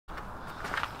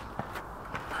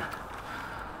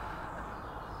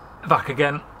Back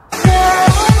again.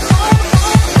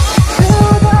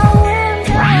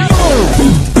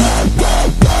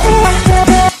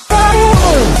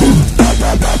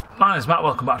 My name's Matt,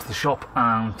 welcome back to the shop,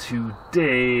 and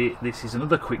today this is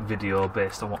another quick video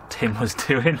based on what Tim was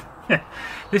doing.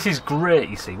 This is great,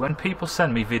 you see, when people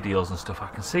send me videos and stuff I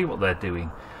can see what they're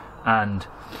doing, and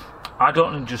I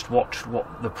don't just watch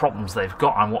what the problems they've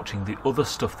got, I'm watching the other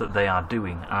stuff that they are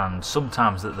doing, and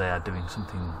sometimes that they are doing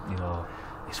something, you know,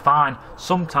 is fine.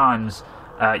 Sometimes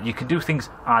you can do things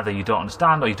either you don't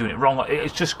understand or you're doing it wrong.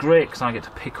 It's just great because I get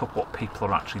to pick up what people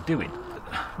are actually doing.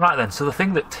 Right then, so the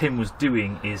thing that Tim was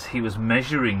doing is he was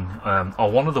measuring, or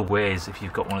one of the ways, if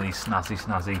you've got one of these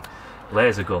snazzy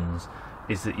laser guns,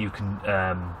 is that you can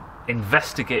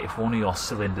investigate if one of your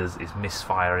cylinders is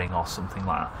misfiring or something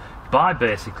like that by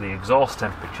basically exhaust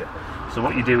temperature. So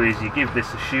what you do is you give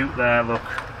this a shoot there, look,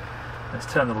 let's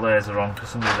turn the laser on because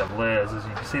some of these have lasers.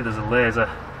 You can see there's a laser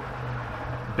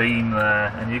beam there,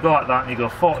 and you go like that and you go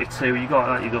 42, you go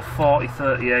like that, you go 40,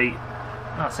 38,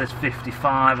 that says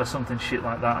 55 or something shit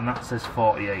like that, and that says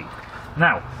 48.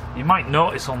 Now, you might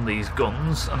notice on these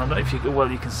guns, and I don't know if you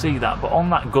can see that, but on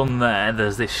that gun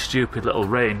there's this stupid little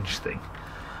range thing.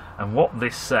 And what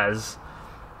this says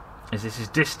is this is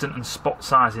distant and spot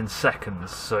size in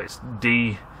seconds, so it's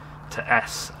D to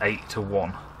S 8 to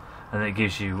 1. And then it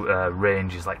gives you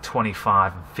ranges like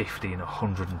 25 and 50 and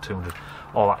 100 and 200,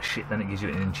 all that shit, then it gives you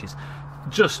it in inches.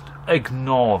 Just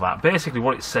ignore that. Basically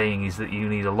what it's saying is that you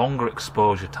need a longer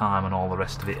exposure time and all the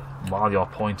rest of it while you're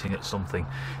pointing at something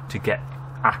to get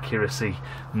accuracy.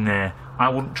 Nah, I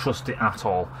wouldn't trust it at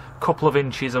all. Couple of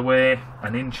inches away,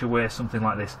 an inch away, something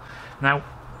like this. Now,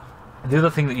 the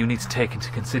other thing that you need to take into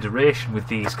consideration with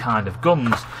these kind of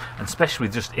guns, and especially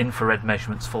with just infrared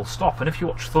measurements full stop, and if you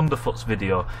watch Thunderfoot's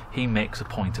video, he makes a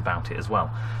point about it as well.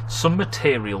 Some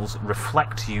materials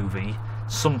reflect UV,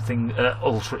 something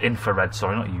ultra infrared,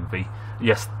 sorry, not UV,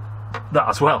 yes, that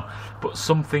as well, but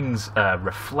some things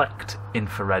reflect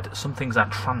infrared, some things are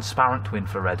transparent to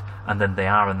infrared, and then they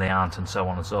are and they aren't, and so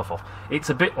on and so forth.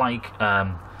 It's a bit like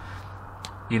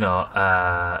you know,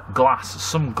 glass.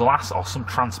 Some glass or some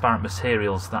transparent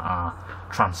materials that are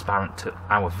transparent to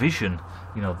our vision,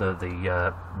 you know,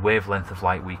 the wavelength of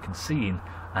light we can see in,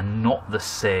 are not the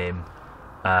same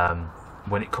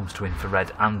when it comes to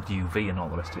infrared and UV and all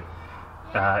the rest of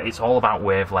it. It's all about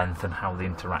wavelength and how they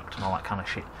interact and all that kind of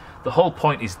shit. The whole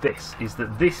point is this, is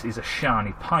that this is a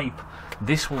shiny pipe.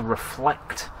 This will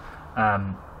reflect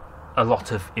a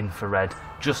lot of infrared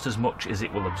just as much as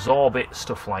it will absorb it,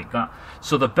 stuff like that.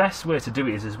 So the best way to do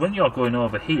it is when you're going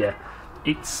over here,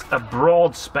 it's a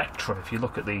broad spectrum. If you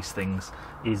look at these things,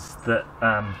 is that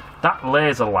that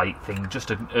laser light thing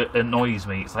just annoys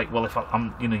me. It's like, well, if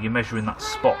I'm, you know, you're measuring that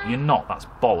spot, you're not. That's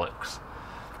bollocks.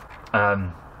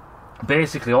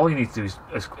 Basically, all you need to do is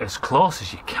as close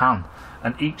as you can,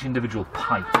 and each individual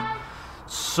pipe.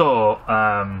 So,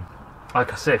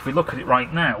 like I say, if we look at it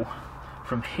right now,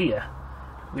 from here,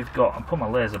 we've got, I'll put my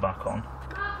laser back on,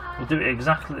 we'll do it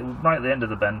exactly right at the end of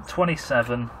the bend,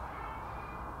 27,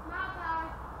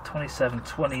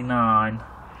 29,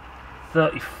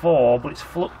 34, but it's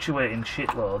fluctuating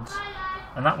shitloads,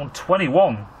 and that one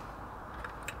 21,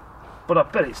 but I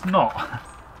bet it's not.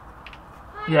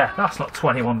 Yeah, that's not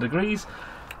 21 degrees,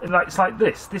 it's like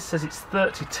this says it's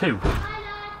 32,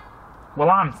 well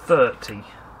I'm 30,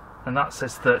 and that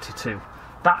says 32.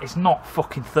 That is not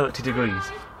fucking 30 degrees.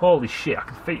 Holy shit, I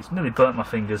can feel it's nearly burnt my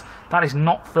fingers. That is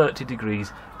not 30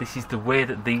 degrees. This is the way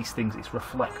that these things, it's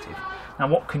reflective. Now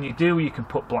what can you do? You can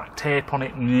put black tape on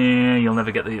it. Nah, you'll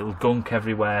never get the little gunk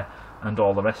everywhere and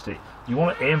all the rest of it. You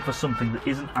want to aim for something that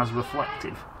isn't as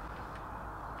reflective.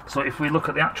 So if we look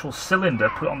at the actual cylinder,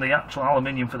 put on the actual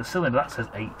aluminium for the cylinder, that says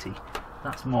 80.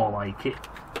 That's more like it.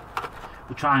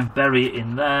 We'll try and bury it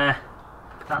in there.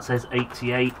 That says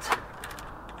 88.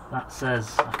 That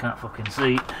says, I can't fucking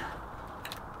see,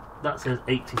 that says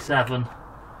 87,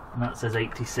 and that says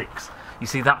 86. You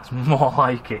see, that's more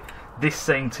like it. This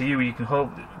saying to you, you can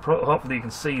hopefully you can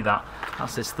see that. That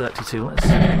says 32. Let's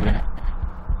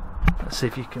see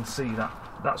if you can see that.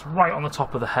 That's right on the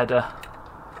top of the header,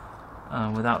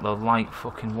 without the light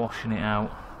fucking washing it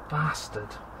out.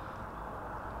 Bastard.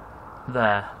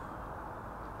 There.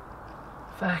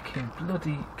 Fucking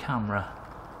bloody camera.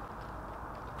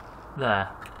 There.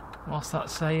 What's that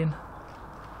saying?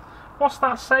 What's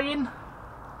that saying?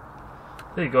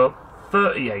 There you go.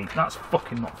 38. That's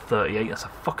fucking not 38. That's a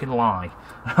fucking lie.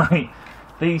 Right?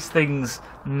 These things,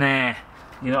 nah.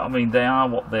 You know what I mean? They are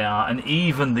what they are. And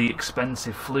even the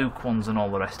expensive fluke ones and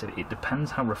all the rest of it, it depends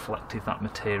how reflective that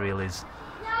material is.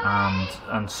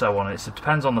 and so on. It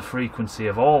depends on the frequency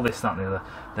of all this, that and the other.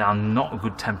 They are not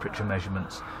good temperature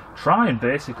measurements. Try and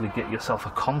basically get yourself a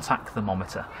contact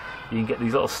thermometer. You can get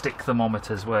these little stick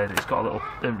thermometers where it's got a little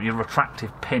your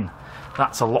retractive pin.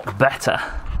 That's a lot better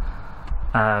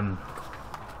than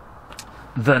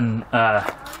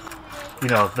you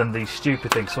know, than these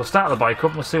stupid things. So we'll start the bike up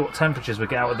and we'll see what temperatures we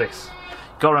get out of this.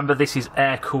 Got to remember, this is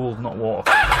air cooled, not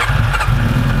water cooled.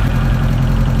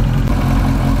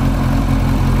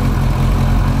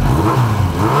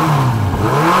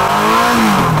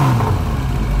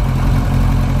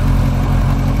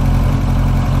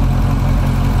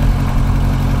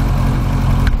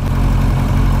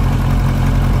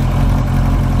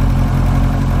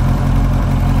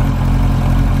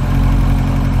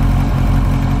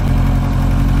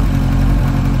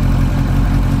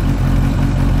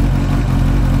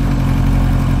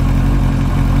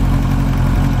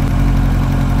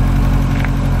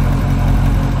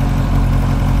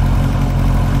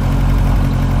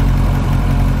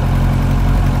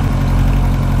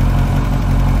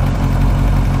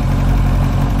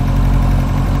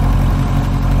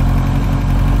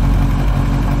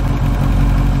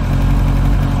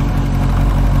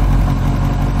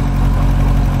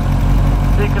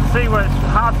 See where it's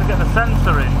hard to get the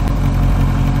sensor in.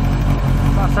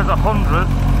 That says 100,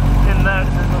 in there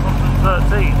it says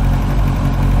 113.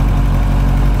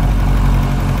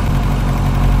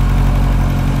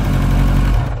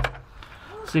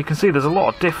 So you can see there's a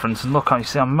lot of difference, and look how you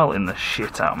see I'm melting the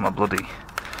shit out of my bloody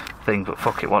thing, but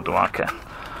fuck it, what do I care.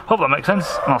 Hope that makes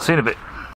sense, and I'll see you in a bit.